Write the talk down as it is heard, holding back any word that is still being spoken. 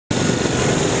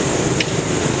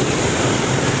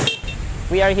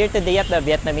We are here today at the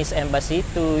Vietnamese Embassy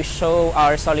to show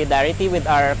our solidarity with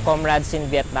our comrades in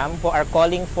Vietnam who are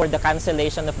calling for the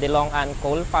cancellation of the Long An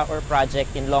coal power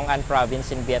project in Long An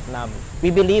province in Vietnam.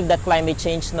 We believe that climate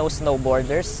change knows no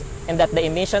borders and that the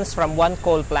emissions from one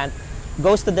coal plant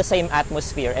goes to the same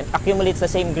atmosphere and accumulates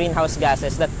the same greenhouse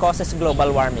gases that causes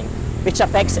global warming, which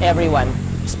affects everyone,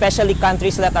 especially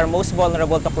countries that are most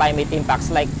vulnerable to climate impacts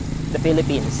like the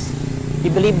Philippines. We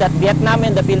believe that Vietnam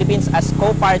and the Philippines as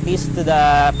co-parties to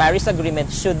the Paris Agreement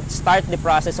should start the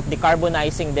process of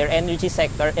decarbonizing their energy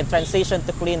sector and transition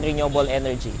to clean renewable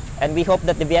energy. And we hope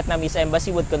that the Vietnamese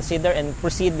Embassy would consider and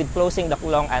proceed with closing the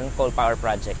Long An coal power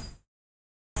project.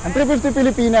 Ang 350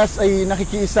 Pilipinas ay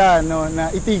nakikiisa na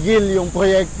itigil yung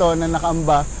proyekto na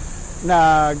nakaamba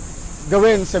na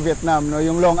gawin sa Vietnam,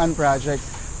 yung Long An project.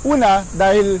 Una,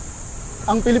 dahil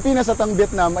ang Pilipinas at ang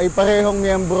Vietnam ay parehong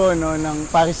miyembro ng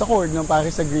Paris Accord, ng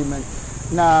Paris Agreement,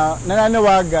 na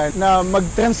nananawagan na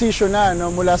mag-transition na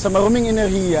mula sa maruming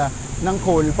enerhiya ng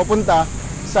coal papunta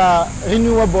sa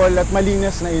renewable at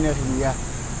malinis na enerhiya.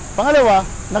 Pangalawa,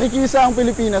 nakikiisa ang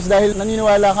Pilipinas dahil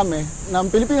naniniwala kami na ang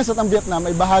Pilipinas at ang Vietnam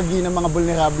ay bahagi ng mga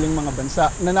vulnerableng mga bansa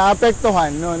na naapektuhan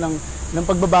ng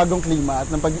pagbabagong klima at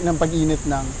ng pag-init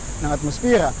ng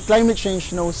atmosfera. Climate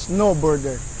change knows no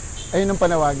border. Ayun ang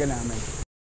panawagan namin.